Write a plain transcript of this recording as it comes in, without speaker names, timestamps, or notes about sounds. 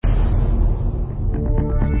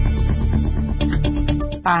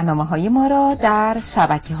برنامه‌های ما را در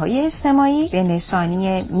شبکه‌های اجتماعی به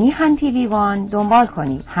نشانی میهن تیوی وان دنبال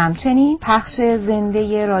کنید. همچنین پخش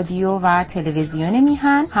زنده رادیو و تلویزیون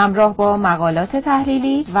میهن همراه با مقالات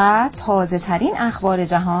تحلیلی و تازه‌ترین اخبار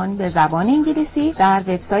جهان به زبان انگلیسی در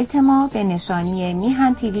وبسایت ما به نشانی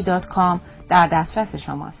mihantv.com در دسترس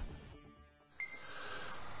شماست.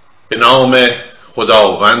 به نام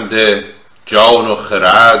خداوند جان و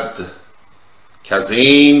خرد که از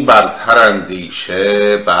این برتر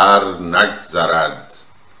اندیشه بر نگذرد.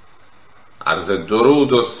 عرض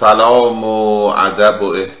درود و سلام و ادب و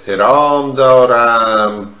احترام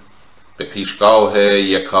دارم به پیشگاه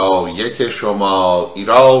یکایک شما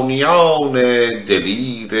ایرانیان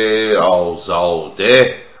دلیر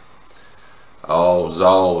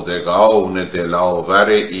آزادگان دلاور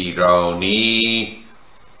ایرانی،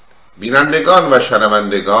 بینندگان و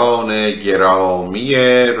شنوندگان گرامی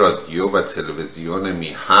رادیو و تلویزیون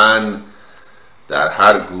میهن در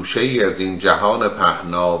هر گوشه ای از این جهان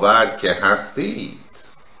پهناور که هستید.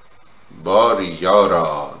 باری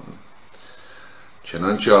یاران،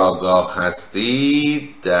 چنانچه آگاه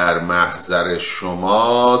هستید در محضر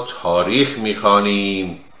شما تاریخ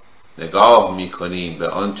میخوانیم، نگاه میکنیم به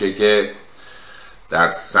آنچه که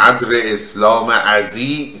در صدر اسلام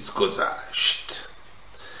عزیز گذشت.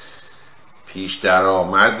 پیش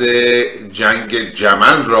درآمد جنگ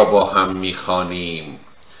جمل را با هم میخوانیم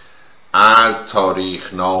از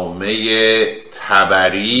تاریخ نامه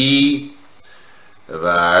طبری و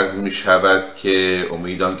عرض می شود که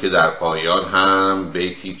امیدم که در پایان هم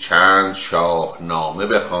بیتی چند شاهنامه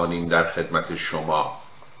بخوانیم در خدمت شما.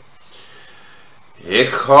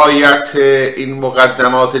 حکایت این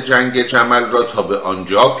مقدمات جنگ جمل را تا به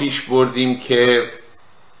آنجا پیش بردیم که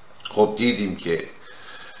خب دیدیم که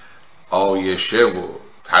عایشه و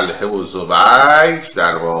طلحه و زبیر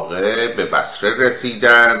در واقع به بصره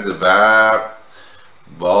رسیدند و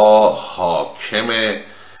با حاکم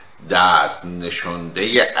دست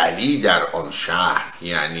نشانده علی در آن شهر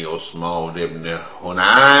یعنی عثمان ابن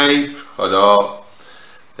حنیف حالا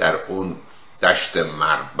در اون دشت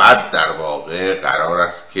مربد در واقع قرار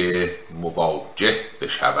است که مواجه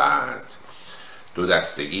بشوند. دو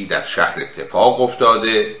دستگی در شهر اتفاق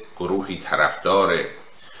افتاده، گروهی طرفدار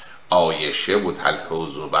عایشه و طلحه و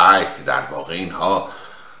زبیر که در واقع اینها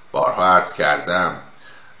بارها عرض کردم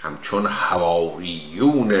همچون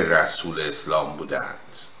حواریون رسول اسلام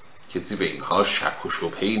بودند، کسی به اینها شک و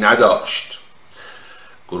شبهه‌ای نداشت.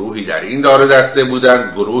 گروهی در این دار دسته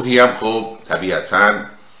بودند، گروهی هم خب طبیعتاً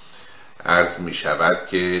عرض می شود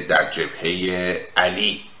که در جبهه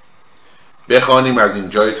علی. بخوانیم از این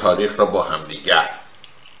جای تاریخ را با هم دیگر.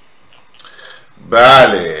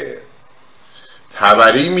 بله،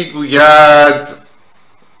 طبری میگوید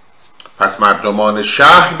پس مردمان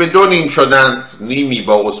شهر به دو نیم شدند، نیمی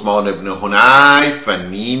با عثمان ابن حنیف و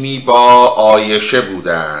نیمی با عایشه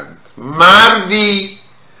بودند. مردی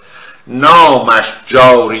نامش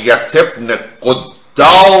جاریت ابن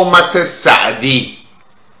قدامت سعدی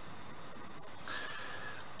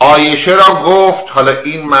عایشه را گفت. حالا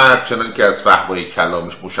این مرد چنان که از فحوای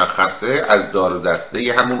کلامش مشخصه از دار و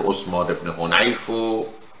دسته همون عثمان ابن حنیف و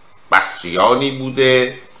بصریانی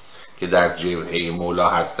بوده که در جبهه مولا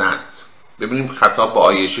هستند. ببینیم خطاب با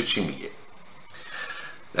عایشه چی میگه.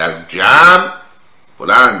 در جمع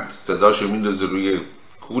بلند صداشو میندازه روی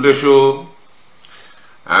کولشو،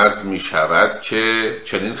 عرض میشود که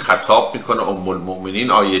چنین خطاب میکنه ام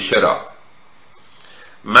المؤمنین عایشه را.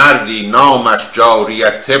 مردی نامش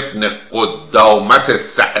جاریت ابن قدامت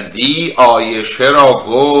سعدی عایشه را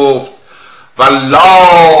گفت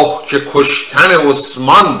والله که کشتن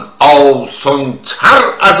عثمان آسان‌تر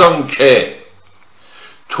از آن که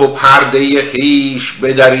تو پرده خویش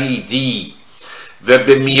بدریدی و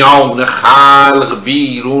به میان خلق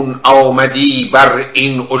بیرون آمدی بر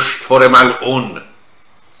این اشتر ملعون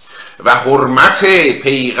و حرمت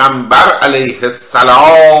پیغمبر علیه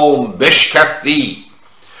السلام بشکستی.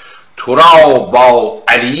 تو را با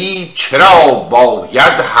علی چرا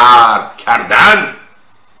باید حرب کردن؟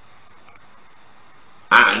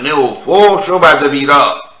 اعنه و فحش و بد و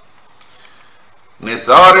بیرا.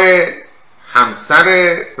 نثار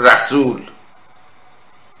همسر رسول،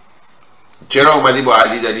 چرا اومدی با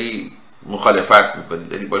علی داری مخالفت میکنی،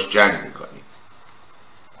 داری باش جنگ میکنی؟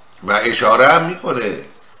 و اشاره هم میکنه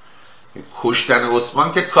کشتن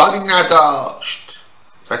عثمان که کاری نداشت.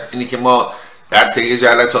 پس اینی که ما در طی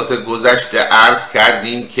جلسات گذشته عرض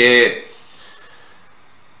کردیم که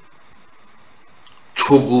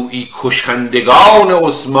چوگویی کشندگان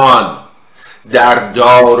عثمان در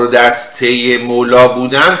دار و دسته مولا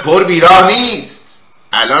بودن پر بیراه نیست.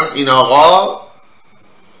 الان این آقا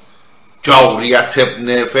جاریت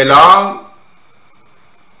ابن فلان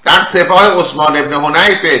در سپاه عثمان ابن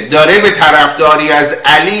حنیفه داره به طرفداری از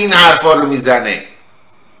علی این حرفا رو میزنه،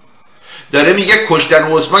 داره میگه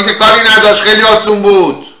کشتن عثمان که کاری نداشت، خیلی آسون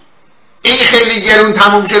بود، این خیلی گرون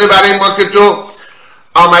تموم شده برای ما که تو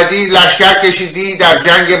آمدی لشکر کشیدی در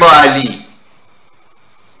جنگ با علی.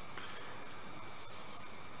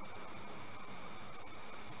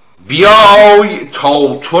 بیای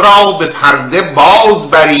تا تو را به پرده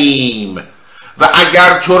باز بریم و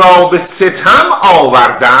اگر تو را به ستم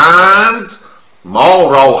آوردند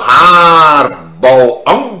ما را حرب با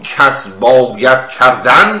آن کس باید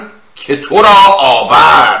کردن که تو را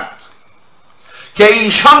آورد، که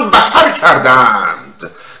ایشان بصر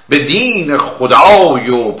کردند به دین خدای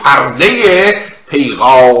و پرده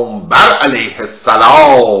پیغامبر علیه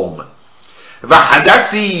السلام و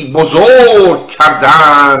حدثی بزرگ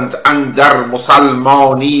کردند اندر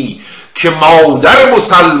مسلمانی که مادر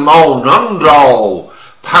مسلمانان را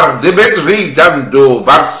پرده بدریدند و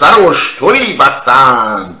بر سر اشتری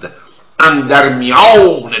بستند اندر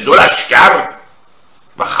میان دو لشکر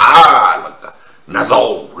و خلق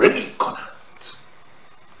نظاره می کنند.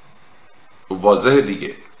 واضحه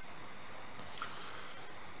دیگه،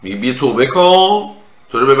 میگه بیا توبه کن،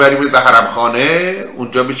 تو رو ببریم به حرم خانه،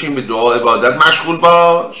 اونجا بچین به دعا عبادت مشغول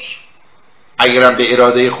باش. اگرم به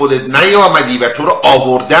اراده خودت نیامدی و تو رو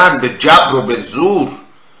آوردن به جبر و به زور،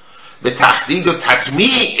 به تهدید و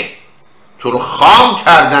تطمیع تو رو خام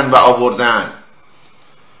کردن و آوردن،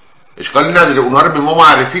 اشکالی نداره، اونا رو به ما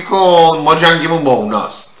معرفی کن، ما جنگمون با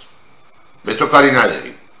اوناست، به تو کاری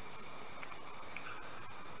نداریم.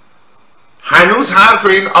 هنوز حرف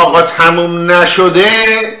این آقا تموم نشده،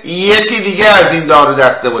 یکی دیگه از این دار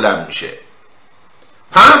دسته بلند میشه.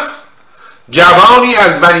 پس جوانی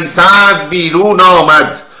از بنی سعد بیرون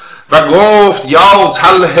آمد و گفت یا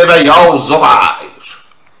طلحه و یا زبیر،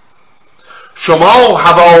 شما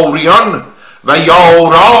حواریان و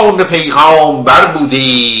یاران پیغامبر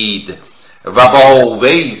بودید و با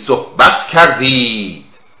وی صحبت کردید،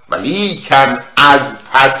 ولیکن از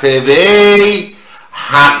پس وی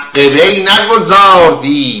حق وی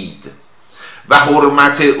نگزاردید و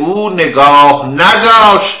حرمت او نگاه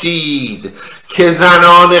نداشتید که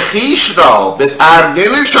زنان خیش را به پرده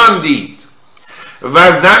نشاندید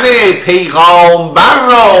و زن پیغامبر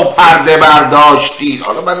را پرده برداشتید.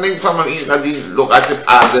 حالا من نمیفهمم اینقدر این لغت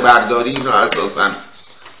پرده برداری اینو اساسا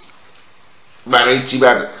برای چی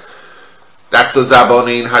بر دست و زبان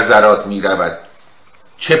این حضرات می رود؟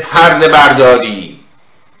 چه پرده برداری؟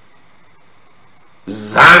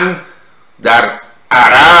 زن در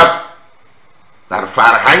عرب، در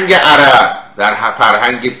فرهنگ عرب، در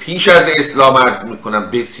فرهنگ پیش از اسلام عرض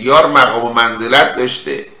میکنم بسیار مقام و منزلت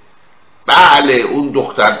داشته. بله اون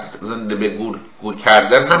دختر زنده به گور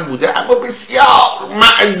کردن هم بوده، اما بسیار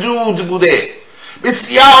معدود بوده،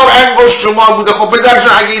 بسیار انگشت شمار بوده. خب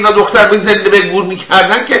پدرجان اگه اینا دختر به زنده به گور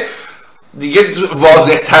میکردن که دیگه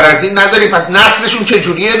واضح تر از این نداری، پس نسلشون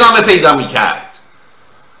چجوری ادامه پیدا میکرد؟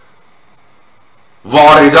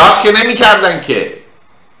 واردات که نمی کردن که.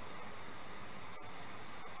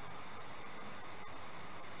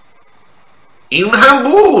 این هم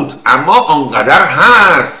بود، اما آنقدر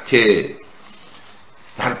هست که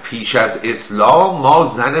در پیش از اسلام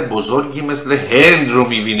ما زن بزرگی مثل هند رو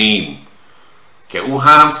می بینیم که او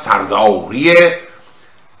هم سرداری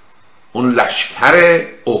اون لشکر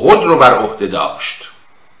احد رو بر عهده داشت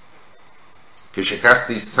که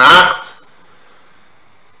شکستی سخت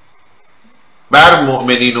بر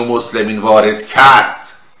مؤمنین و مسلمین وارد کرد.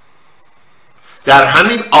 در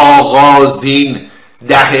همین آغازین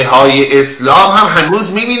دهه های اسلام هم هنوز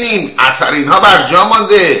میبینیم اثر اینها بر جا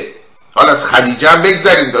مانده. حالا از خدیجه هم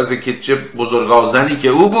بگذاریم، تازه که چه بزرگازنی که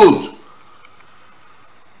او بود،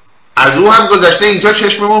 از او هم گذشته. اینجا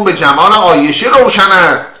چشممون به جمال عایشه روشن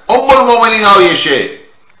است، ام المؤمنین عایشه،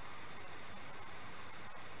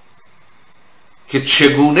 که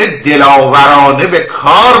چگونه دلاورانه به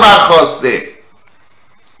کار برخاسته،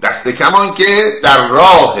 دست کمان که در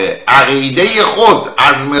راه عقیده خود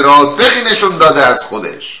عزم راسخی نشون داده از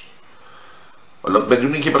خودش. حالا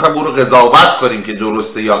بدون اینکه بخوام او رو قضاوت کنیم که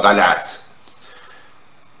درسته یا غلط،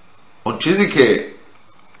 اون چیزی که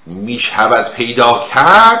میشود پیدا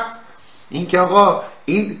کرد این که آقا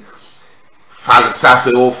این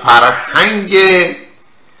فلسفه و فرهنگ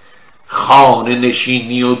خانه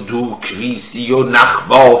نشینی و دوکریسی و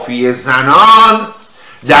نخبافی زنان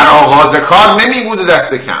در آغاز کار نمی بوده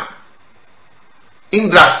دست کم.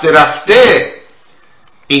 این رفته رفته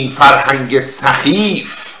این فرهنگ سخیف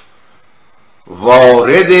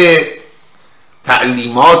وارد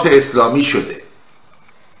تعلیمات اسلامی شده،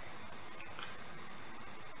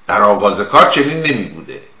 در آغاز کار چنین نمی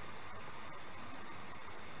بوده.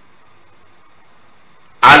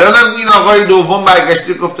 الانم این آقای دوم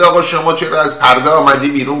برگشته گفته آقا شما چرا از پرده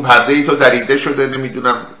آمدی بیرون، پرده ای تو دریده شده،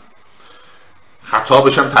 نمیدونم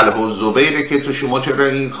خطابش هم طلحه و زبیره که تو شما چرا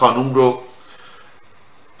این خانوم رو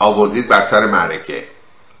آوردید بر سر معرکه.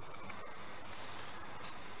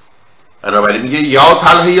 بنابراین میگه یا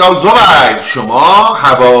طلحه یا زبیر، شما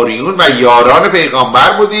حواریون و یاران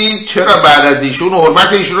پیغامبر بودید، چرا بعد از ایشون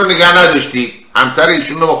حرمت ایشون رو نگه نداشتید، همسر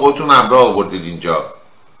ایشون رو با خودتون همراه آوردید اینجا،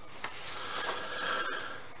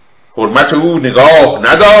 حرمت او نگاه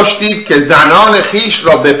نداشتید که زنان خیش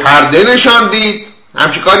را به پرده نشاندید.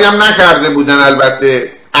 همچی کاری هم نکرده بودن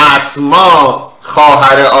البته. اسما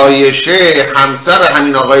خواهر عایشه همسر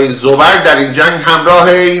همین آقای زبیر در این جنگ همراه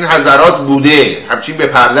این حضرات بوده، همچین به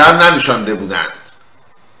پرده هم ننشانده بودند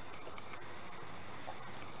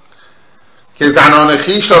که زنان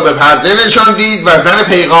خیش را به پرده نشاندید و زن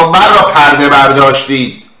پیغامبر را پرده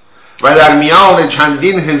برداشتید و در میان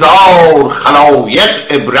چندین هزار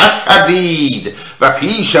خلایق عبرت کردید و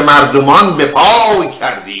پیش مردمان به پای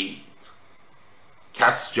کردید.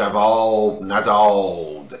 کس جواب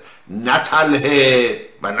نداد، نه طلحه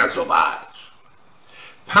و نه زبیر.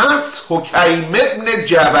 پس حکیم ابن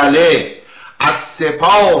جبله از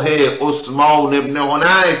سپاه عثمان ابن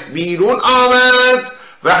حنیف بیرون آمد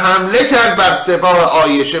و حمله کرد بر سپاه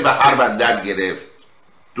عایشه و حرب اندر گرفت.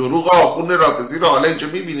 دروغ آخوند رافضی رو حالا اینجا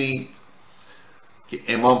میبینید که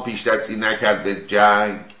امام پیش دستی نکرد به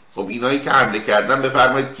جنگ. خب اینایی که حمله کردن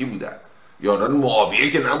بفرمایید کی بودن؟ یاران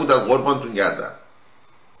معاویه که نبودن قربانتون گردن.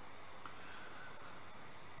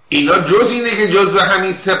 اینا جز اینه که جز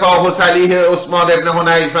همین سپاه و سلیح عثمان ابن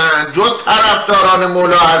حنیفن، جز طرفداران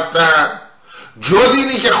مولا هستن، جز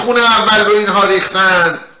اینی که خون اول رو اینها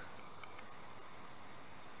ریختند.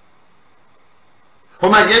 خب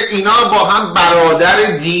مگه اینا با هم برادر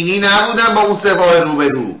دینی نبودن با اون سپاه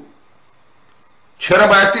روبرو؟ چرا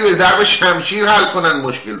بایستی به ضرب شمشیر حل کنن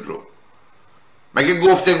مشکل رو؟ مگه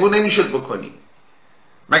گفتگو نمیشد بکنی؟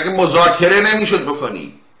 مگه مذاکره نمیشد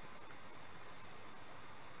بکنی؟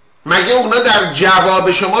 مگه اونا در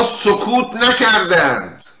جواب شما سکوت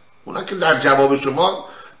نکردند؟ اونا که در جواب شما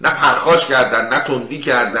نه پرخاش کردن، نه تندی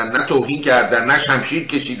کردن، نه توهین کردن، نه شمشیر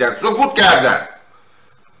کشیدن، سکوت کردن.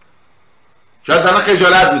 شاید دارن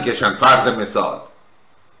خجالت میکشن فرض مثال.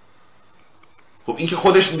 خب این که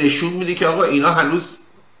خودش نشون میده که آقا اینا هنوز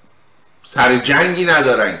سر جنگی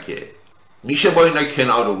ندارن، که میشه با اینا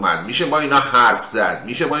کنار اومد، میشه با اینا حرف زد،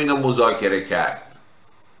 میشه با اینا مذاکره کرد.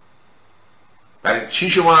 برای چی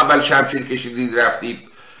شما اول شمشیر کشیدید رفتید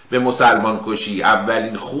به مسلمان کشی؟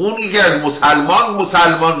 اولین خونی که از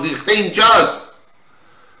مسلمان ریخته اینجاست.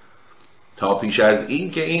 تا پیش از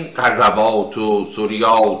این که این غزوات و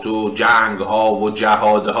سریات و جنگ ها و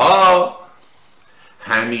جهادها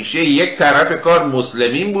همیشه یک طرف کار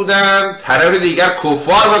مسلمین بودن، طرف دیگر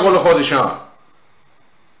کفار به قول خودشان،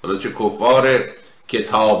 حالا چه کفار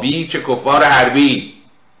کتابی چه کفار حربی.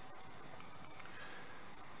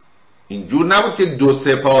 اینجور نبود که دو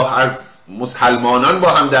سپاه از مسلمانان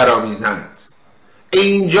با هم درآمیزند.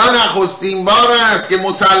 اینجا نخستین بار است که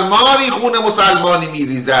مسلمانی خون مسلمانی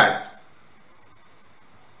میریزد.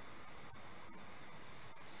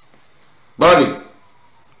 باری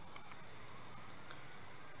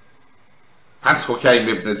پس حکیم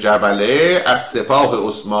ابن جبله از سپاه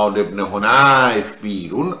عثمان ابن حنیف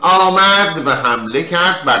بیرون آمد و حمله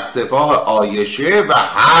کرد بر سپاه عایشه و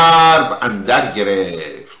حرب اندر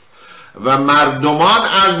گرفت و مردمان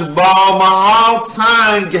از بامها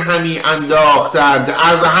سنگ همی انداختند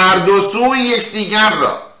از هر دو سوی یکدیگر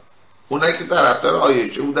را. اونایی که طرفدار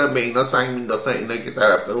عایشه بودن به اینا سنگ مینداختن، اینایی که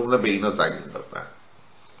طرفدار بودن به اینا سنگ مینداختن.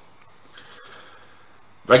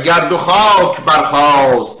 و گرد و خاک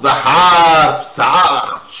برخاست و حرب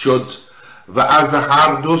سخت شد و از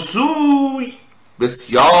هر دو سوی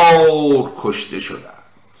بسیار کشته شدند.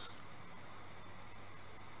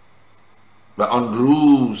 و آن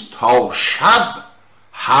روز تا شب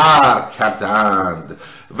حرب کردند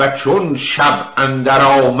و چون شب اندر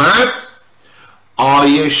آمد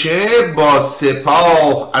عایشه با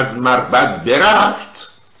سپاه از مربد برفت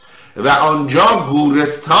و آنجا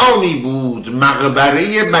گورستانی بود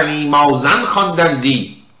مقبره بنی مازن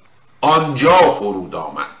خواندندی، آنجا فرود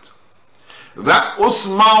آمد و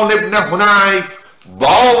عثمان ابن حنیف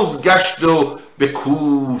بازگشت و به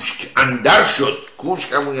کوشک اندر شد.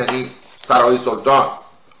 کوشک همون یعنی سرای سلطان،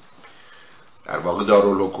 در واقع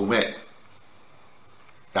دارالحکومه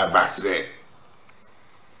در بصره.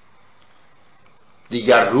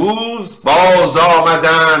 دیگر روز باز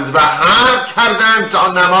آمدند و حرب کردند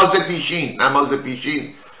تا نماز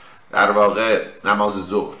پیشین در واقع نماز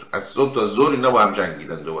ظهر، از صبح تا ظهر اینا با هم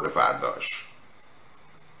جنگیدن دوباره فرداش.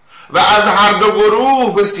 و از هر دو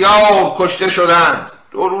گروه بسیار کشته شدند.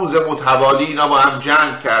 2 روز متوالی اینا با هم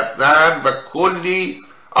جنگ کردن و کلی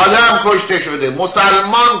آدم کشته شده،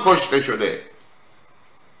 مسلمان کشته شده.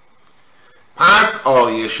 پس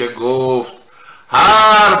عایشه گفت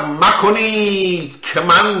حرف مکنید که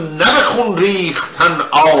من نه به خون ریختن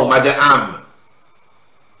آمده ام.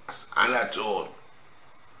 مسئلتون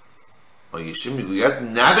عایشه میگوید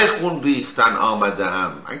نه به خون ریختن آمده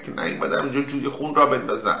ام، من که نیومدم اینجا جوی خون را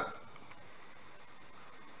بندازم.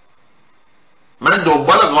 من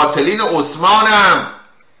دنبال قاتلین عثمانم،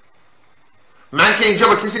 من که اینجا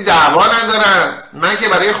با کسی دعوا ندارم، من که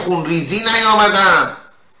برای خونریزی نیامدم.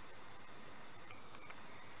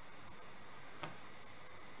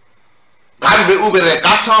 قلب او به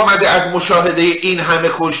رقت آمده از مشاهده این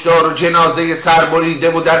همه کشتار و جنازه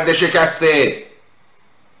سربریده و دنده شکسته.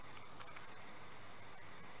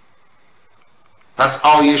 پس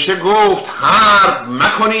عایشه گفت حرف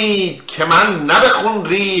مکنید که من نه به خون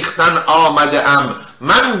ریختن آمده ام،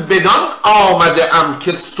 من بدان آمده ام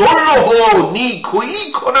که صلح و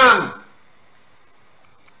نیکویی کنم.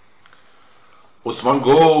 عثمان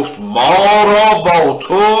گفت ما را با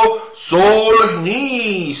تو صلح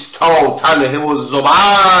نیست تا طلحه و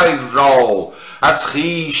زبیر را از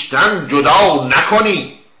خویشتن جدا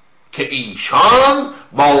نکنی که ایشان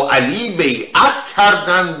با علی بیعت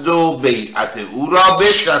کردند و بیعت او را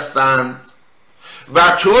بشکستند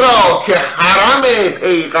و تو را که حرم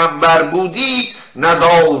پیغمبر بودی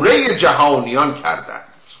نظاره جهانیان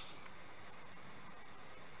کردند.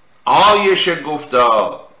 عایشه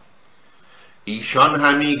گفتا ایشان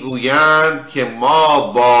همی گویند که ما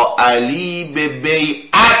با علی به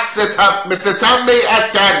بیعت ستم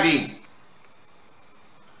بیعت کردیم.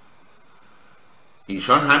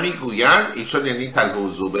 ایشان همی گویند، ایشان یعنی طلحه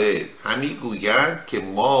و زبیر، همی گویند که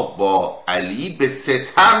ما با علی به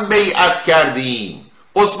ستم بیعت کردیم.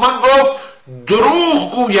 عثمان گفت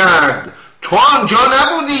دروغ گویند، تو آنجا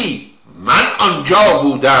نبودی، من آنجا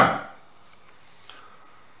بودم.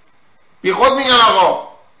 بی خود میگن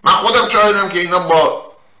آقا، من خودم شاهدم که اینا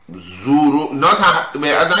با زور اینا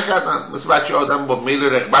بیعت نکردن، مثل بچه آدم با میل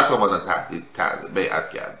رغبت آمدن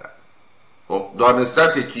بیعت کردن. خب دانسته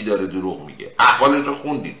است کی داره دروغ میگه، احوالشو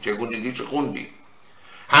خوندیم، چگونگیشو خوندیم.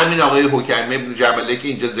 همین آقای حکیم ابن جبله که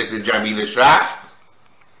اینجا ذکر جمیلش رفت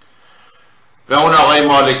و اون آقای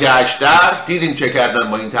مالک اشتر، دیدیم چه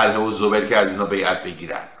کردن با این طلحه و زبیر که از اینا بیعت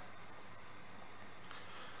بگیرن.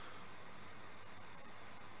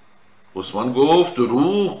 عثمان گفت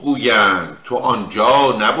دروغ گویند، تو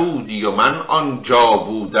آنجا نبودی و من آنجا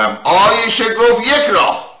بودم. عایشه گفت یک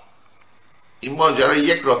راه، این ماجرا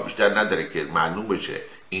یک راه بیشتر نداره که معلوم بشه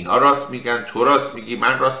اینا راست میگن، تو راست میگی،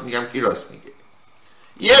 من راست میگم، کی راست میگه.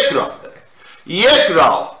 یک راه داره، یک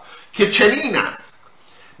راه که چنین است: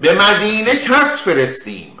 به مدینه کس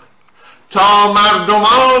فرستیم تا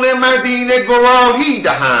مردمان مدینه گواهی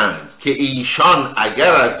دهند که ایشان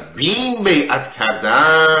اگر از بیم بیعت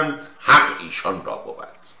کردند حق ایشان را بود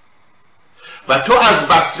و تو از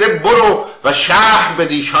بصره برو و شهر به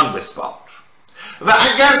دیشان بسپار و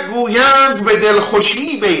اگر گویند به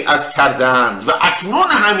دلخوشی بیعت کردند و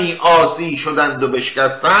اکنون همی عاصی شدند و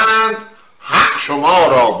بشکستند حق شما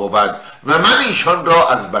را بود و من ایشان را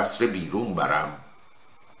از بصره بیرون برم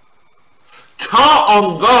تا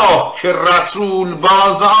آنگاه که رسول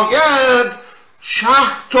باز آید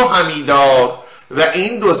شهر تو همی دار و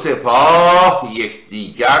این 2 سپاه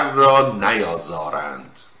یکدیگر را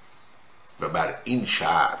نیازارند. و بر این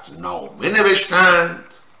شرط نامه نوشتند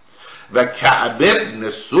و کعب بن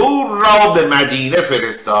سور را به مدینه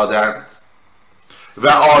فرستادند و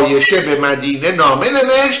عایشه به مدینه نامه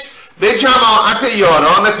نوشت به جماعت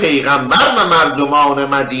یاران پیغمبر و مردمان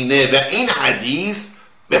مدینه و این حدیث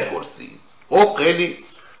بپرسید. خب خیلی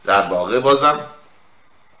در واقع بازم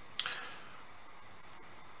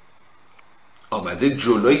آمده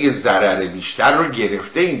جلوی ضرر بیشتر رو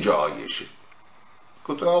گرفته اینجا عایشه.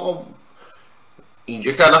 گفت آقا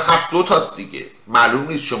اینجا که الان 7 تاست دیگه، معلوم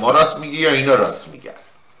نیست شما راست میگی یا اینا راست میگن.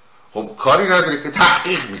 خب کاری نداره که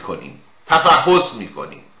تحقیق میکنیم، تفحص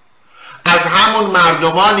میکنیم، از همون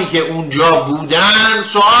مردمانی که اونجا بودن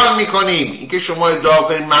سوال میکنیم. این که شما ادعا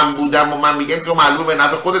کنید من بودم و من میگم تو معلومه به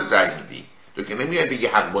نفع خودت رأی میدی، تو که نمیای بگی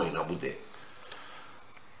حق با اینا بوده.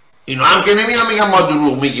 اینا هم که نمیان میگن ما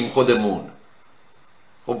دروغ میگیم خودمون.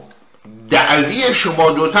 خب دعوی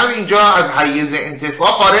شما دوتا اینجا از حیز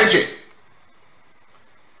انتفاع خارجه.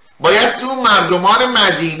 باید اون مردمان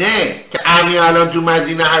مدینه که الان تو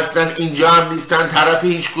مدینه هستن اینجا هم نیستن، طرف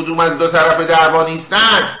هیچ کدوم از 2 طرف دعوا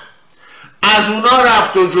نیستن، از اونا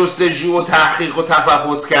رفت و جستجو و تحقیق و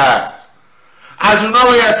تفحص کرد. از اونا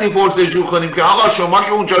بایستی پرسجو کنیم که آقا شما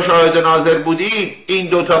که اونجا شاهد ناظر بودید این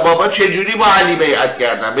دوتا بابا چجوری با علی بیعت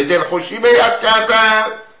کردن؟ به دلخوشی بیعت کردن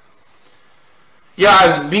یا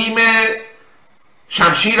از بیم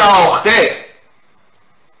شمشیر آخته؟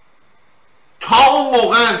 تا اون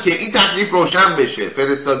موقع هم که این تکلیف روشن بشه،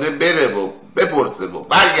 فرستاده بره و بپرسه و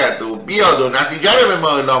برگرده و بیاد و نتیجه رو به ما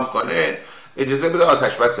اعلام کنه، اجازه بده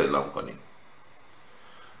آتش بس اعلام کنیم.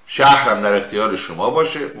 شهرم در اختیار شما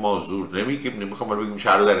باشه، ما زور نمیگیم، نمیخوام بگیم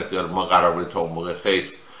شهر در اختیار ما قرار بده تا اون موقع.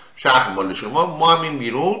 خیر، شهر مال شما، ما هم این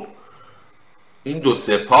بیرون این دو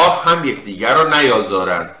سپاه هم یکدیگر رو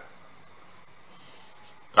نیازارن.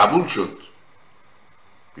 قبول شد،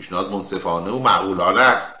 پیشنهاد منصفانه و معقولانه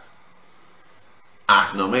است.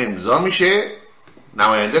 عهدنامه امضا میشه،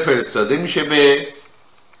 نماینده فرستاده میشه به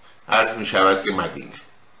عرض میشود که مدینه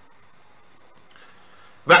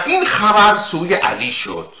و این خبر سوی علی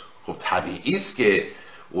شد. خب طبیعی است که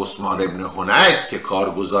عثمان ابن حنیف که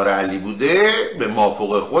کارگزار علی بوده به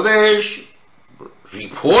مافوق خودش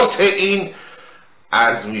ریپورت این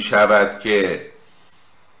عرض میشود که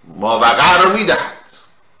ماوقع رو میدهد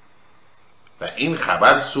و این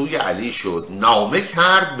خبر سوی علی شد. نامه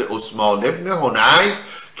کرد به عثمان ابن حنیف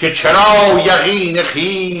که چرا یقین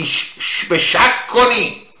خیش به شک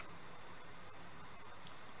کنی؟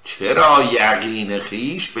 چرا یقین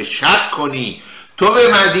خیش به شک کنی؟ تو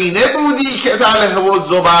به مدینه بودی که طلحه و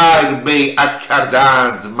زبیر بیعت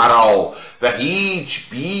کردند مرا و هیچ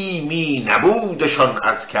بیمی نبودشان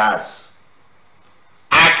از کس.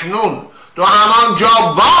 اکنون تو همان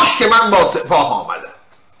جا باش که من با سپاه آمدم.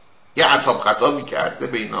 یه عطاب خطابی کرده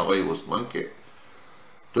به این آقای عثمان که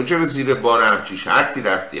تو چرا زیر بار همچی شرطی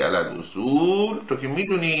رفتی علل اصول؟ تو که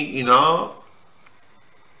میدونی اینا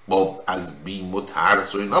با از بیم و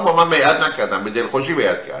ترس و اینا با من بیعت نکردن، به دلخوشی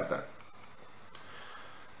بیعت کردن.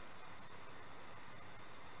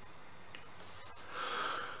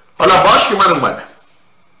 حالا باش که من اومدم.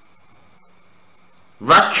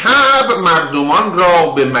 و کعب مردمان را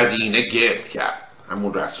به مدینه گرد کرد،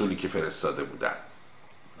 همون رسولی که فرستاده بودن.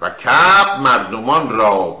 و کعب مردمان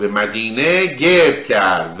را به مدینه گرد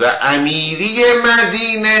کرد و امیری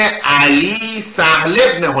مدینه علی سهل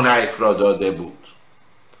ابن حنیف را داده بود.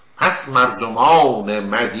 پس مردمان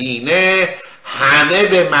مدینه همه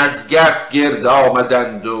به مزگت گرد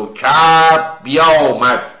آمدند و کعب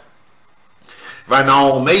بیامد و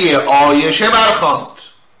نامه عایشه برخواند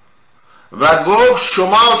و گفت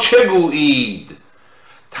شما چه گویید؟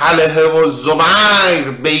 طلحه و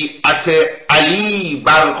زبیر بیعت علی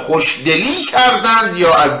بر خوشدلی کردند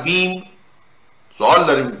یا از بیم؟ سوال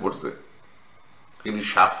داره میپرسه، خیلی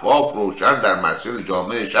شفاف روشن در مسجد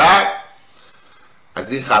جامع شهر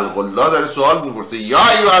از این خلق الله داره سوال میپرسه. یا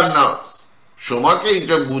ایها الناس، شما که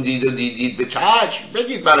اینجا بودید و دیدید به چشم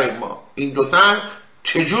بگید برای ما این دو تن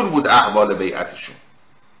چجور بود احوال بیعتشون؟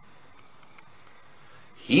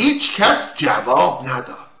 هیچ کس جواب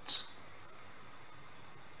نداد.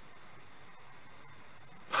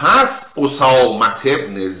 پس اسامه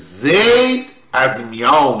ابن زید از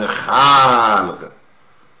میان خلق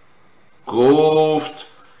گفت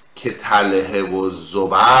که طلحه و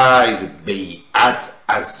زبیر بیعت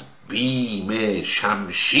از بیم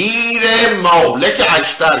شمشیر مالک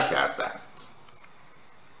اشتر کردند.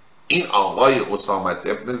 این آقای اسامه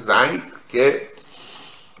ابن زید که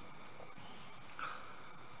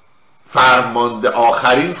فرمانده،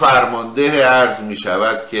 آخرین فرمانده عرض می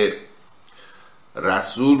شود که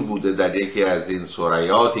رسول بوده در یکی از این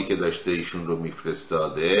سریاتی که داشته ایشون رو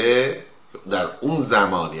میفرستاده در اون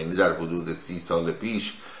زمان، یعنی در حدود 30 سال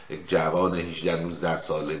پیش، یک جوان 18-19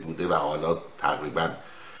 ساله بوده و حالا تقریبا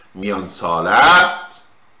میان ساله است.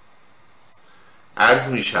 عرض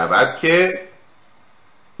می شود که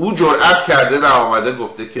او جرأت کرده و آمده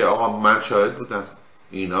گفته که آقا من شاهد بودم،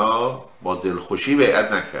 اینا با دلخوشی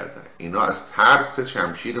بیعت نکردن، اینا از ترس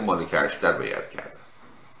شمشیر مالک اشتر بیعت کردن.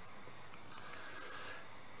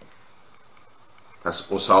 پس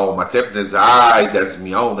اسامه ابن زید از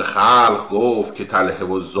میان خلق گفت که طلحه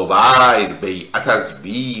و زبیر بیعت از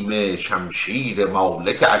بیم شمشیر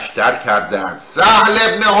مالک اشتر کردند. سهل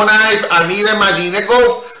ابن حنیف امیر مدینه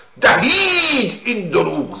گفت دهید این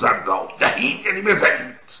دروغ زن را، دهید یعنی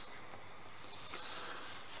بزنید.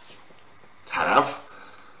 طرف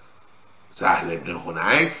سهل ابن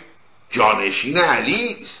حنیف جانشین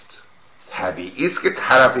علی است، طبیعی است که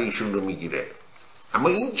طرف ایشون رو میگیره. اما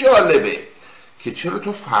این جالبه که چرا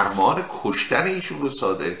تو فرمان کشتن ایشون رو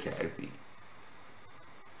صادر کردی؟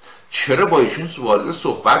 چرا با ایشون وارد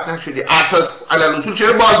صحبت نشدی؟ اساس علل اصول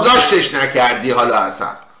چرا بازداشتش نکردی؟ حالا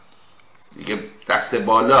اصلا دیگه دست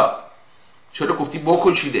بالا چرا گفتی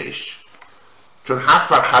بکشیدش؟ چون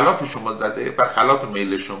حرف برخلاف شما زده، برخلاف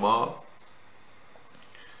میل شما.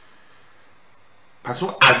 پس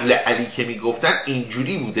اون عدل علی که میگفتن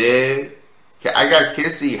اینجوری بوده که اگر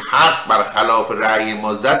کسی حق بر خلاف رأی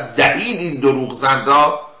ما زد دهید این دروغ زن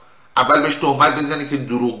را، اول بهش تهمت بزنید که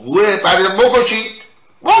دروغگوه، بعد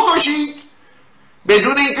بکشید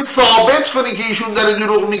بدون اینکه ثابت کنی که ایشون داره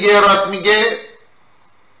دروغ میگه یا راست میگه.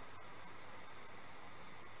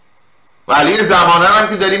 ولی زمانه هم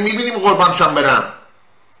که داریم میبینیم قربانشان برم.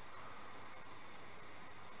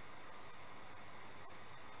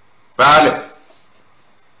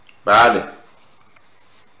 بله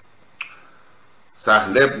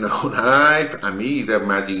سهل ابن حنیف امیر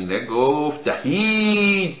مدینه گفت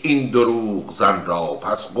دهید این دروغ زن را.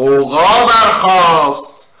 پس غوغا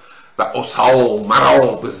برخاست و اسامه را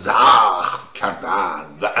به زخم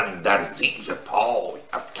کردند و اندر زیر پای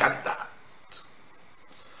افکندند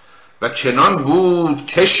و چنان بود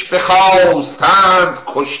کش بخواستند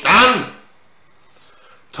کشتن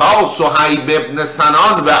تا صهیب ابن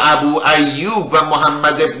سنان و ابو ایوب و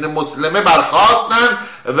محمد ابن مسلمه برخاستند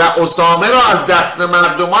و اسامه را از دست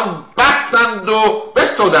مردمان بستند و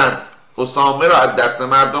بستودند. اسامه را از دست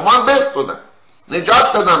مردمان بستودند،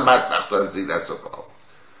 نجات دادن بدبخت از زیر دست و پا،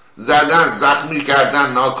 زدن، زخمی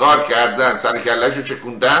کردن، ناکار کردن، سر کلهشو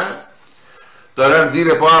چکوندن، دارن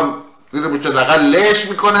زیر پا هم زیر پشت لقل لش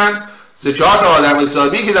میکنن. 3-4 آدم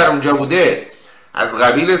حسابی که در اونجا بوده از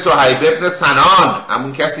قبیل صهیب ابن سنان،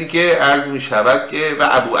 همون کسی که عرض می شود که و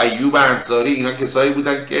ابو ایوب انصاری، اینا کسایی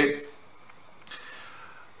بودن که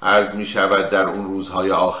عرض می شود در اون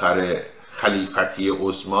روزهای آخر خلیفتی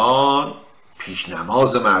عثمان پیش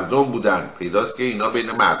نماز مردم بودن. پیداست که اینا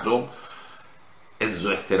بین مردم عز و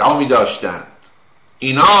احترامی داشتند.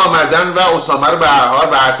 اینا آمدن و اسامه رو به هر حال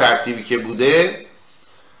به هر ترتیبی که بوده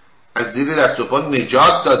از زیر دست و پا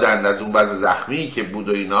نجات دادند، از اون وضع زخمی که بود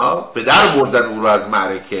و اینا به در بردن او رو از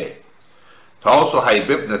معرکه تا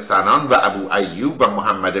صهیب ابن سنان و ابو ایوب و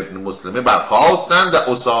محمد ابن مسلمه برخاستند و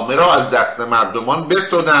اسامه را از دست مردمان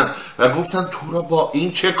بستودند و گفتند تو را با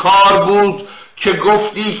این چه کار بود که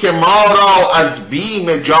گفتی که ما را از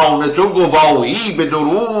بیم جان تو گواهی به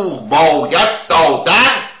دروغ باید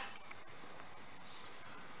دادن؟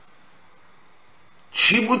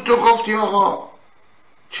 چی بود تو گفتی آقا؟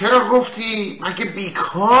 چرا گفتی؟ مگه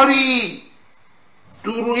بیکاری؟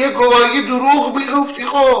 روی گواهی دروغ میگفتی.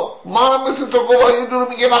 خب ما هم مثل تو گواهی دروغ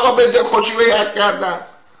میگیم آقا به دل خوشی بیعت کردن.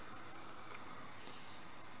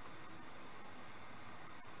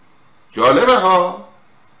 جالبه ها.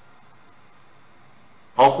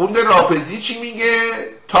 آخوند رافضی چی میگه؟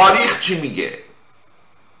 تاریخ چی میگه؟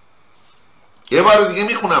 یه بار دیگه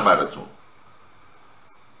میخونم براتون.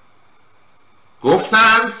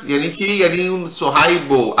 گفتند یعنی اون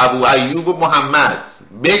صهیب و ابو ایوب و محمد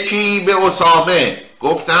بکی به اسامه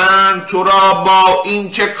گفتند تو را با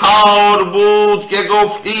این چه کار بود که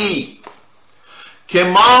گفتی که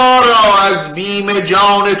ما را از بیم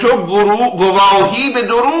جان تو گواهی به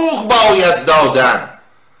دروغ باید دادن؟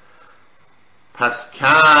 پس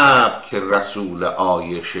کعب که رسول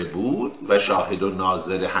عایشه بود و شاهد و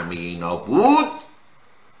ناظر همه اینا بود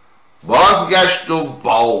بازگشت و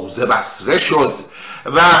باز بصره شد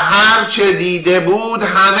و هر چه دیده بود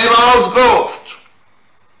همه باز گفت.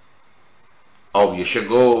 عایشه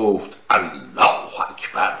گفت الله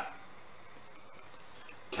اکبر.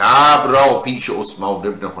 کعب را پیش عثمان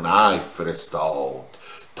ابن حنیف فرستاد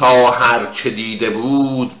تا هر چه دیده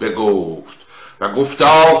بود بگفت و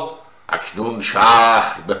گفتا اکنون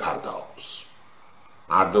شهر بپرداز.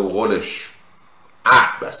 مرد و قولش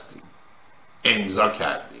عهد بستیم، امضا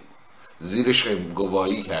کردیم، زیرش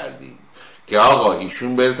گواهی کردیم که آقا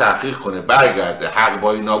ایشون بره تحقیق کنه برگرده حق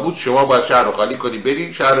با اینا بود، شما باید شهر رو خالی کنی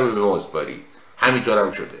برید شهر رو به بازباری. همینطور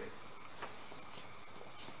هم شده.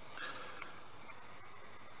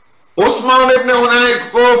 عثمان ابن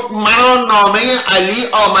حنیف گفت مرا نامه علی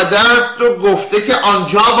آمده است و گفته که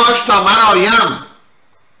آنجا باش تا من آیم.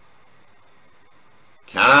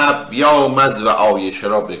 کعب بیامد و عایشه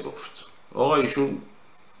را بگفت. آقا ایشون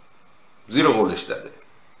زیر قولش زده،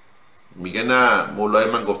 میگه نه مولای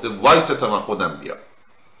من گفته وایسه تا من خودم بیام.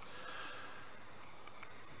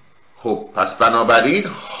 خب پس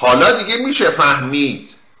بنابراین حالا دیگه میشه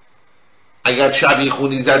فهمید اگر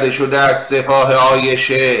شبیخونی زده شده از سپاه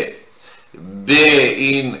عایشه به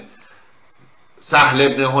این سهل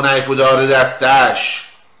ابن حنیف و دار دستش،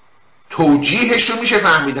 توجیهش رو میشه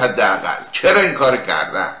فهمید حداقل چرا این کار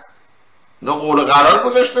کردن. نه قول قرار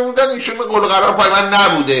گذاشته بودن، ایشون به قول قرار پایبند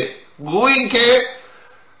نبوده، گویی که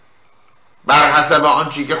بر حسب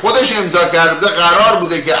آنچه که خودش امضا کرده قرار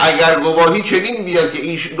بوده که اگر گواهی چنین بیاد که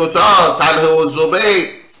این دوتا طلحه و زبیر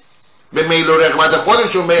به میل و رغبت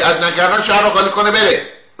خودشون بیعت نکردن شهر رو خالی کنه بره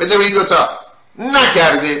بده به این دوتا.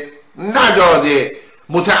 نکرده، نداده،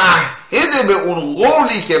 متعهد به اون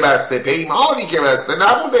قولی که بسته، پیمانی که بسته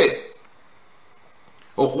نبوده.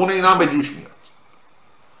 و خون اینا به جوش میاد.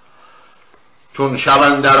 چون شب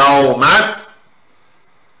اندر آمد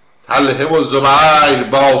طلحه و زبیر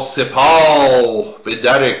با سپاه، به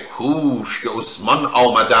در کوشک عثمان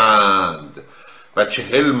آمدند و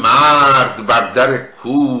 40 مرد بر در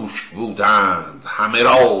کوشک بودند. همه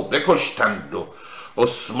را بکشتند و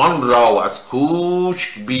عثمان را از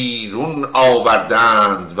کوشک بیرون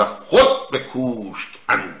آوردند و خود به کوشک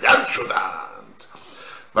اندر شدند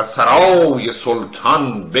و سرای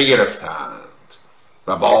سلطان بگرفتند.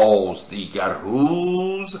 و باز دیگر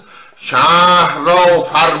روز شهر را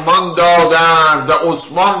فرمان دادند و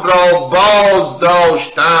عثمان را باز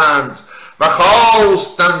داشتند و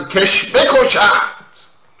خواستند کش بکشند.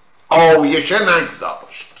 عایشه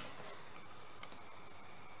نگذاشت.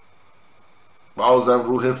 بازم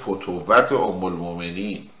روح فتوت ام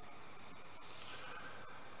المؤمنین.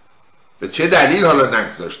 به چه دلیل حالا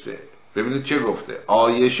نگذاشته؟ ببینید چه گفته.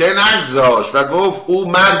 عایشه نگذاشت و گفت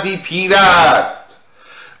او مردی پیر است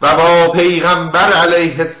و با پیغمبر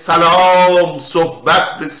علیه السلام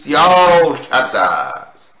صحبت بسیار کرده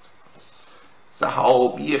است.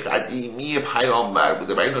 صحابی قدیمی پیامبر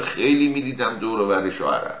بوده و اینو خیلی میدیدم دور و بر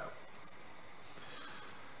شوهرم.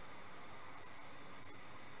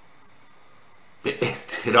 به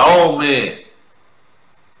احترام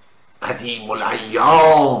قدیم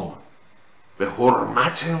الایام، به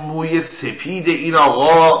حرمت موی سپید این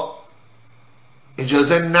آقا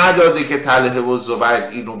اجازه نداده که طلحه و زبیر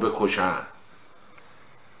اینو بکشن.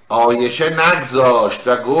 عایشه نگذاشت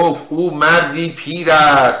و گفت او مردی پیر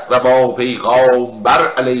است و با پیغامبر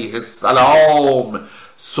علیه السلام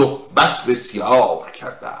صحبت بسیار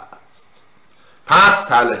کرده است. پس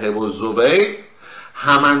طلحه و زبیر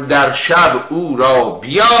همان در شب او را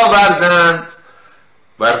بیاوردند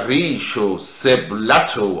و ریش و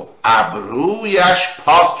سبلت و ابرویش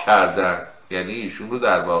پاک کردند. یعنی ایشون رو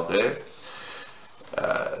در واقع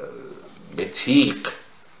به تیغ،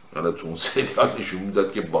 حالا تو اون سریال نشون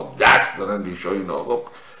میداد که با دست دارن ریشای این آقا،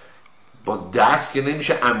 با دست که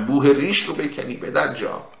نمیشه انبوه ریش رو بکنی بدن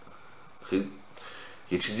جا. خیلی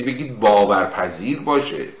یه چیزی بگید باورپذیر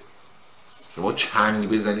باشه. شما چنگ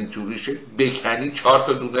بزنی تو ریشه بکنی 4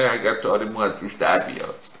 تا دونه اگر تاره مو از توش در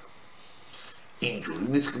بیاد. اینجوری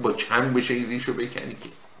نیست که با چنگ بشه این ریش رو بکنی که.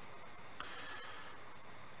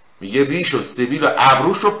 میگه ریش و سبیل و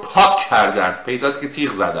ابروش رو پاک کردن، پیداست که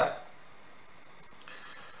تیغ زدن.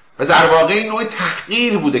 و در واقع این نوع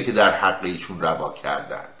تحقیر بوده که در حق ایشون روا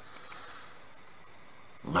کردن.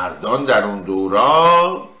 مردان در اون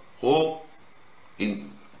دوران خب این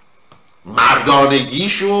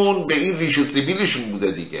مردانگیشون به این ریش و سبیلشون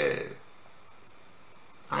بوده دیگه.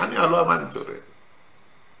 همین حالا هم اینطوره.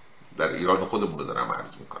 در ایران خودمون رو دارم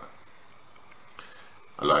عرض میکنم.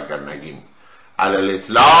 حالا اگر نگیم علل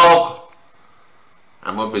اطلاق،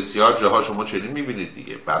 اما بسیار جاها شما چنین میبینید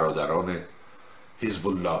دیگه. برادران حزب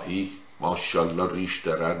اللهی ماشاءالله ریش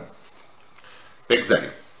دارن.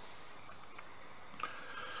 بگذاریم.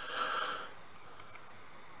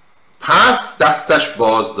 پس دستش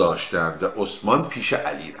باز داشتند و عثمان پیش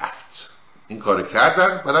علی رفت. این کار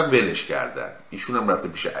کردن بعدم ولش کردن. ایشون هم رفته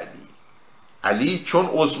پیش علی. علی چون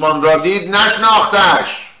عثمان را دید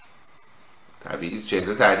نشناختش. طبیعی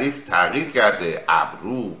چهره تغییر کرده،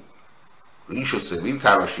 ابرو ریش و سبیل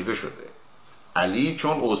تراشیده شده. علی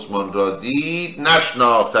چون عثمان را دید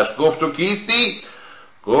نشناختش. گفت تو کیستی؟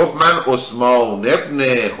 گفت من عثمان ابن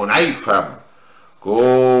حنیفم.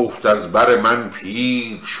 گفت از بر من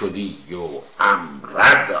پیر شدی و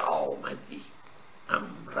امرد آمدی.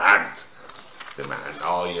 امرد به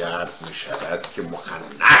معنای عرض می شود که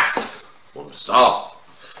مخنث، انثا،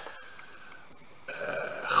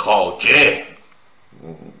 خواجه.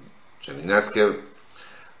 چنین است که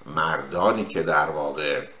مردانی که در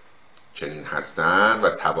واقع چنین هستند و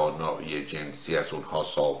توانایی جنسی از اونها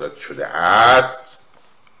ثابت شده است،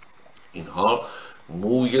 اینها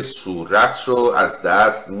موی صورت رو از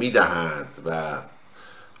دست میدهند و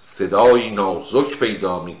صدای نازک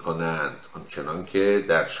پیدا میکنند، آنچنان که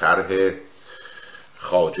در شرح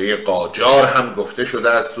خواجه قاجار هم گفته شده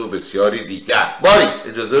است و بسیاری دیگر. باری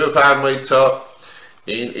اجازه بفرمایید تا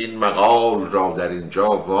این مقال را در اینجا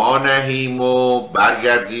وانهیم و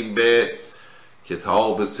برگردیم به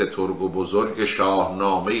کتاب سترگ و بزرگ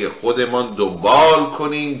شاهنامه خودمان دنبال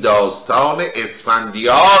کنیم. داستان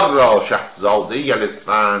اسفندیار را، شهزاده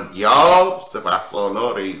اسفندیار،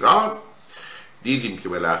 سپهسالار ایران، دیدیم که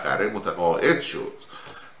بالاخره متقاعد شد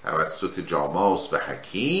توسط جاماس و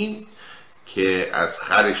حکیم که از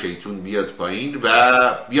خر شیطون بیاد پایین و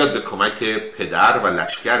بیاد به کمک پدر و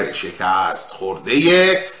لشکر شکست خورده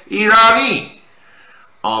ایرانی.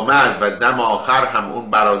 آمد و دم آخر هم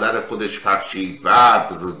اون برادر خودش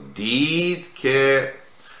فرشیدورد رو دید که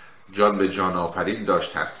جان به جان آفرین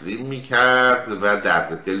داشت تسلیم میکرد و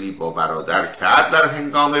درد دلی با برادر کرد در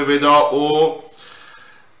هنگام وداع و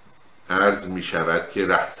عرض میشود که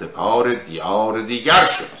رهسپار دیار دیگر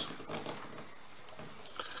شد.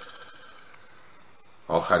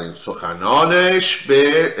 آخرین سخنانش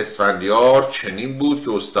به اسفندیار چنین بود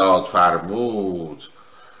که استاد فرمود: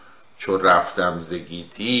 چون رفتم ز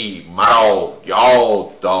گیتی مرا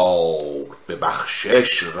یاد دار، به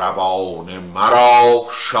بخشش روان مرا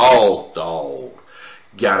شاد دار.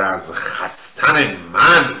 گر از خستن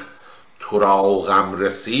من تو را غم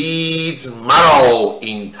رسید، مرا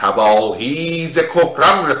این تباهی ز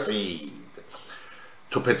کهرم رسید.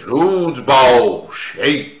 تو پدرود باش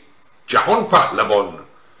ای جهان پهلوان،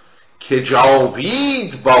 که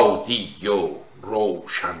جاوید بادی و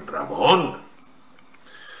روشن روان.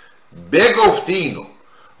 بگفتین و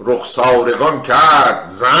رخسارگان کرد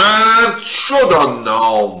زرد، شد آن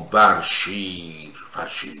نام بر شیر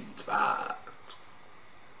فرشیدورد.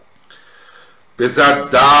 بزد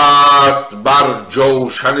دست بر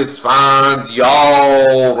جوشن اسفندیار،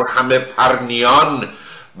 همه پرنیان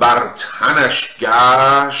بر تنش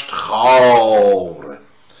گشت خار.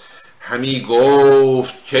 همی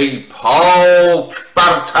گفت که پاک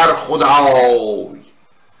برتر خدای،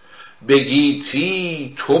 به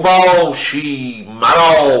گیتی تو باشی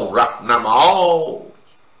مرا رهنمای.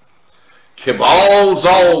 که باز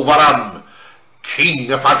آورم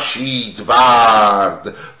کین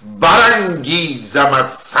فرشیدورد، برانگیزم از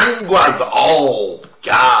سنگ و از آب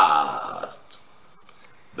گرد.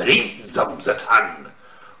 بریزم ز تن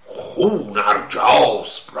خون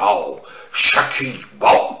ارجاسپ را،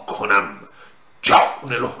 شکیبا کنم جان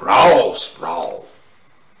لهراسپ را.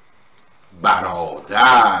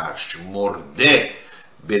 برادرش مرده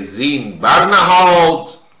به زین برنهاد،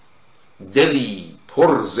 دلی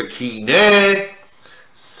پر ز کینه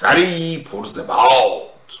سری پر ز باد.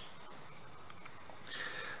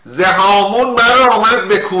 ز هامون برآمد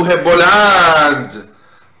به کوه بلند،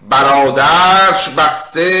 برادرش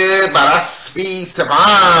بسته بر اسبی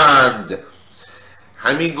سپند.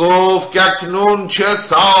 همی گفت که اکنون چه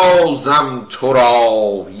سازم تو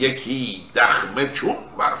را، یکی دخمه چون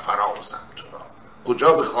برفرازم تو را.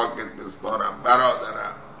 کجا به خاکت بسپارم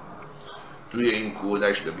برادرم، توی این کوه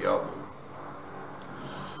دشت بیابون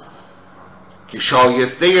که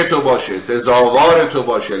شایسته تو باشه، سزاوار تو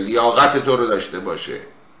باشه، لیاقت تو رو داشته باشه.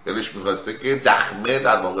 دلش میخواسته که دخمه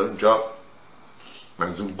در واقع اونجا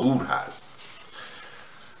منظور گور هست.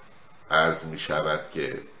 عرض میشود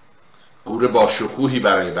که گور با شکوهی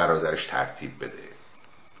برای برادرش ترتیب بده.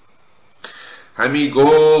 همی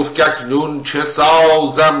گفت که اکنون چه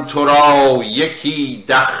سازم تو را، یکی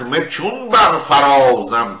دخمه چون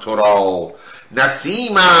برفرازم تو را.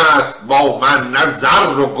 نسیم است با من نه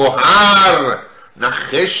زر و گهر، نه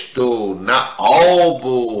خشت و نه آب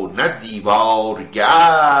و نه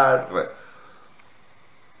دیوارگر.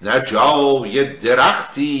 نه جای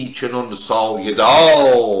درختی چنون سایه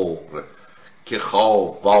دار، که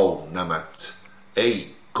خوابانمت ای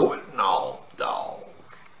گل نامدار.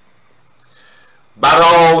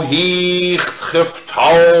 براهیخت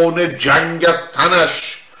خفتان جنگ از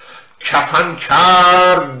تنش، کفن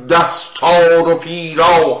کرد دستار و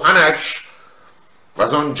پیراهنش.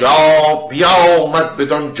 وز آنجا بیامد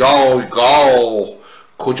بدان جایگاه،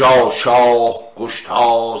 کجا شاه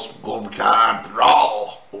گشتاسپ گم کرد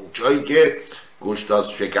راه. اون جایی که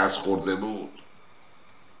گشتاسپ شکست خورده بود.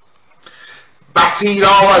 بسی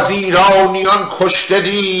را از ایرانیان کشته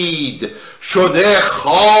دید، شده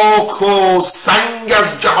خاک و سنگ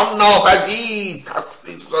از جهان ناپدید.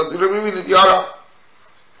 تصویر سازی رو میبینید یارا،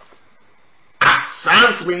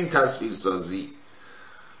 احسنت به این تصویر سازی.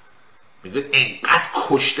 میگه انقدر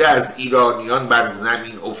کشته از ایرانیان بر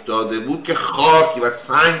زمین افتاده بود که خاک و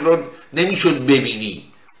سنگ رو نمیشد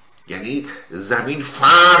ببینی، یعنی زمین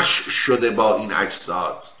فرش شده با این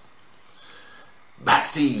اجساد.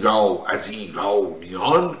 بسی را از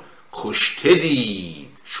ایرانیان کشته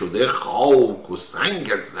دید، شده خاک و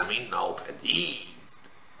سنگ از زمین ناپدید.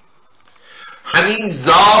 همین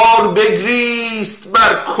زار بگریست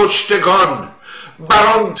بر کشتگان، بر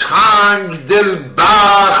آن تنگ دل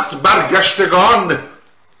بخت برگشتگان.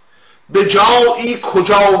 به جایی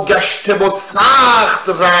کجا گشته بود سخت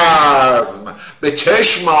رزم، به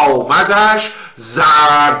چشم آمدش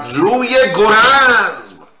زرد روی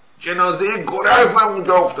گرزم. جنازه گرزم هم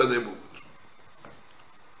اونجا افتاده بود.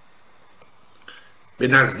 به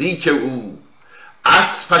نزدیک او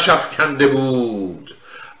اسپش افکنده بود،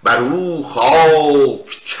 بر او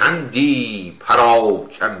خاک چندی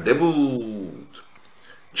پراکنده بود.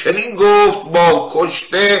 چنین گفت با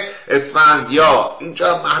کشته اسفندیار.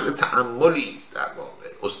 اینجا محل تأملی است. در واقع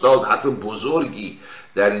استاد حرف بزرگی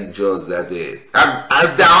در اینجا زده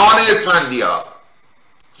از دهان اسفندیار.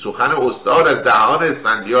 سخن استاد از دهان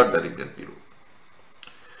اسفندیار داریم میاد بیرون.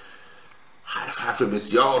 حرف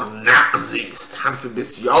بسیار نغزی است، حرف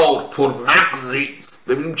بسیار پرنغزی است.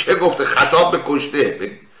 ببینیم چه گفته. خطاب به کشته،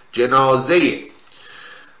 به جنازه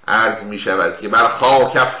عرض می شود که بر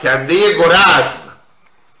خاک افکنده گرزم.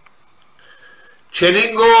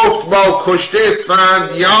 چنین گفت با کشته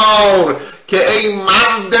اسفندیار که ای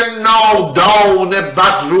مرد نادان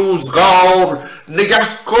بد روزگار،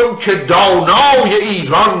 نگه کن که دانای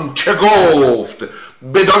ایران چه گفت،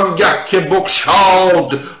 بدانگه که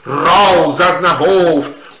بگشاد راز از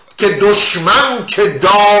نهفت، که دشمن که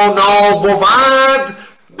دانا بود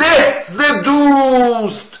به ز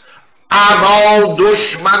دوست، اما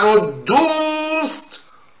دشمن و دوست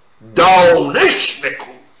دانش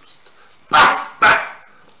نکوست. به به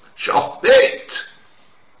شاه بیت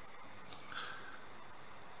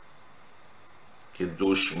که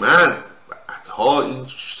دشمن بعدها این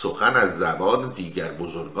سخن از زبان دیگر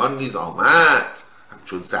بزرگان نیز آمد،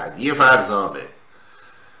 همچون سعدی فرزانه،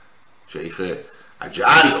 شیخ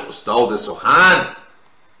اجل، استاد سخن.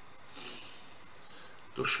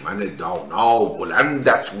 دشمن دانا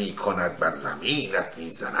بلندت می کند، بر زمینت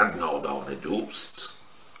می زند نادان دوست.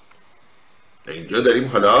 اینجا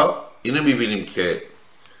داریم حالا اینو می بینیم که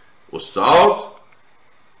استاد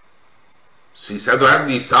 300 و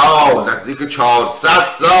اندی سال، نزدیک 400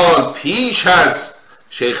 سال پیش از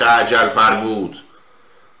شیخ اجل فرمود.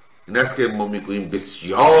 این است که ما میگوییم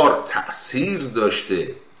بسیار تأثیر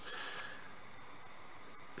داشته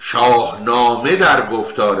شاهنامه در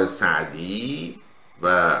گفتار سعدی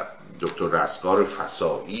و دکتر رستگار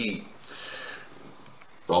فسایی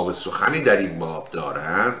باب سخنی در این باب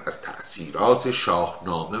دارند از تأثیرات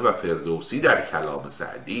شاهنامه و فردوسی در کلام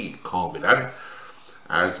سعدی. کاملا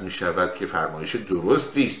عرض می شود که فرمایش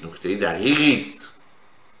درستی است، نکته دقیقی است.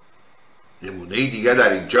 نمونه دیگر در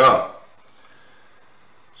اینجا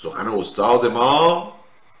سخن استاد ما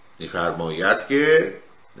می‌فرماید که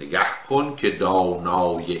نگه کن که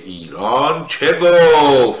دانای ایران چه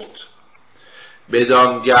گفت،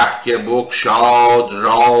 بدانگه که بگشاد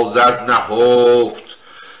راز از نهفت،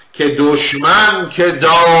 که دشمن که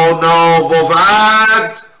دانا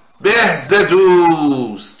بود به ز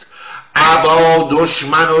دوست، ابا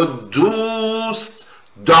دشمن و دوست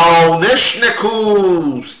دانش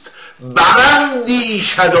نکوست.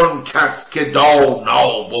 براندیشد آن کس که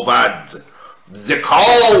دانا بود، ز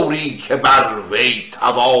کاری که بر وی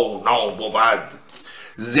توانا بود.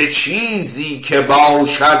 ز چیزی که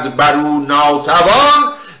باشد بر او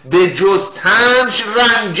ناتوان، به جستنش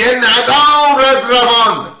رنجه ندارد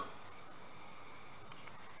روان.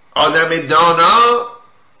 آدم دانا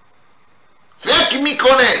فکر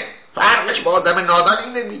میکنه، فرقش با آدم نادان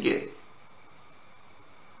اینه. میگه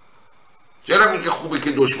چرا میگه خوبه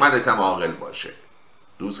که دشمنت هم عاقل باشه،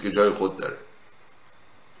 دوست که جای خود داره.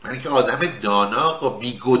 یعنی که آدم دانا با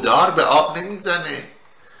بیگدار به آب نمیزنه.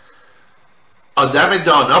 آدم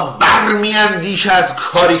دانا برمیاندیشه از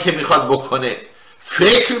کاری که میخواد بکنه،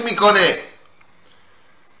 فکر میکنه.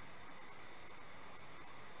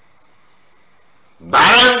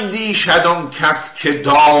 براندیشد آن کس که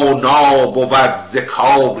دانا بود، ز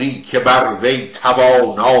کاری که بر وی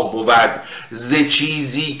توانا بود. ز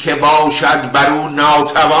چیزی که باشد بر او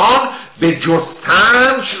ناتوان، به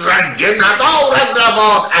جستنش رنجه ندارد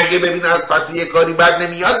روان. اگه ببینه از پس یه کاری بد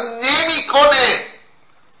نمیاد نمیکنه.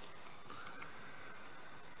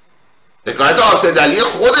 حکایت آسدعلی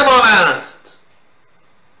خودمان است.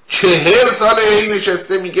 40 سال این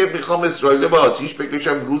نشسته میگه میخوام اسرائیل با آتیش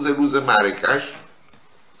بکشم، روز معرکش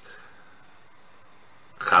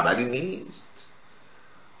خبری نیست.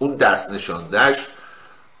 اون دست نشاندش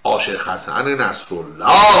عاشق حسن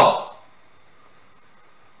نصرالله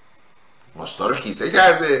ماستار کیسه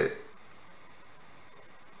کرده.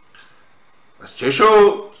 بس چه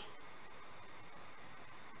شد؟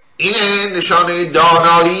 اینه نشانه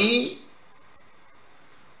دانایی.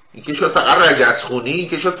 این که شد فقط رجزخونی، این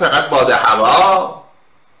که شد فقط باد هوا.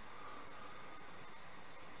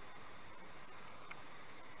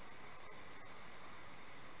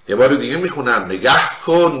 یه بار دیگه میخونم: نگه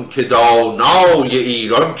کن که دانای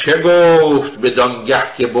ایران چه گفت، بدانگه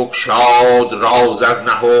که بگشاد راز از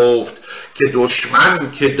نهفت. که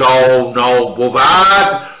دشمن که دانا بود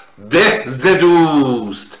به ز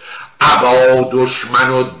دوست، ابا دشمن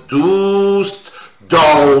و دوست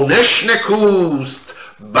دانش نکوست.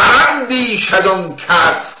 براندیشد آن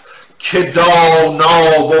کس که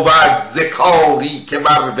دانا بود، ز کاری که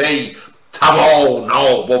بر وی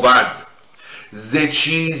توانا بود. ز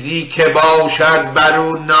چیزی که باشد بر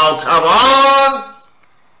او ناتوان،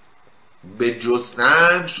 به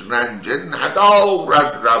جستنش رنجه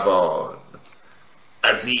ندارد روان.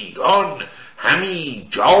 از ایران همی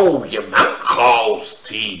جای من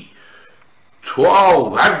خواستی، تو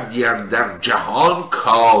آوردی اندر جهان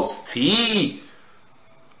کاستی.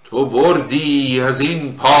 تو بردی از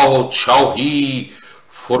این پادشاهی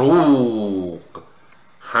فروغ،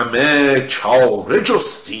 همه چاره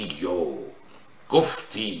جستی و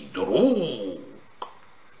گفتی دروغ.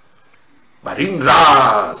 بر این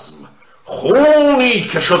رزم خونی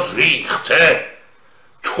که شد ریخته،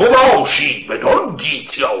 تو باشی بدان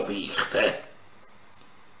گیتی آویخته.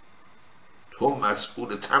 تو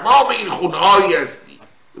مسئول تمام این خونهایی هستی.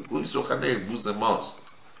 بگوی سخن امروز ماست.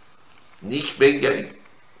 نیک بنگریم،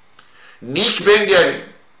 نیک بنگریم.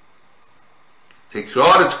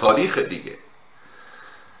 تکرار تاریخ دیگه،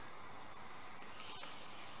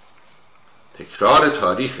 تکرار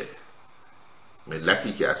تاریخه.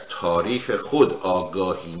 ملتی که از تاریخ خود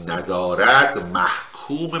آگاهی ندارد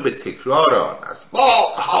محکوم به تکرار آن است،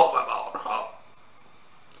 بارها و بارها.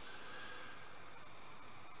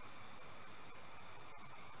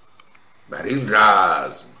 بر این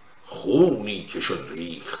رزم خونی که شد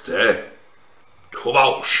ریخته، تو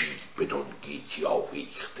باشی بدان گیتی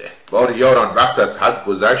آویخته. بار یاران وقت از حد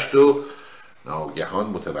گذشت و ناگهان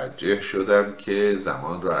متوجه شدم که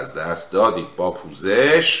زمان را از دست دادیم. با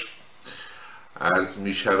پوزش عرض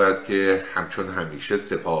می شود که همچون همیشه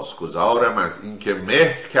سپاسگزارم از اینکه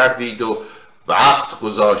مهر کردید و وقت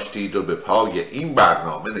گذاشتید و به پای این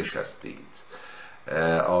برنامه نشستید.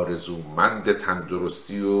 آرزومند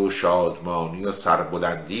تندرستی و شادمانی و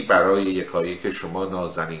سربلندی برای یکایک شما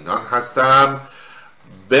نازنینان هستم،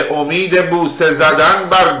 به امید بوسه زدن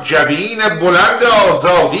بر جبین بلند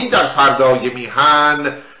آزادی در فردای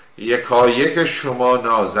میهن یکایک شما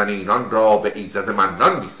نازنینان را به ایزد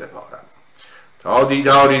منان می سپارم. تا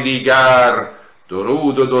دیداری دیگر،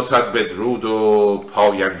 درود و 200 بدرود و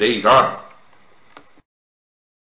پاینده ایران.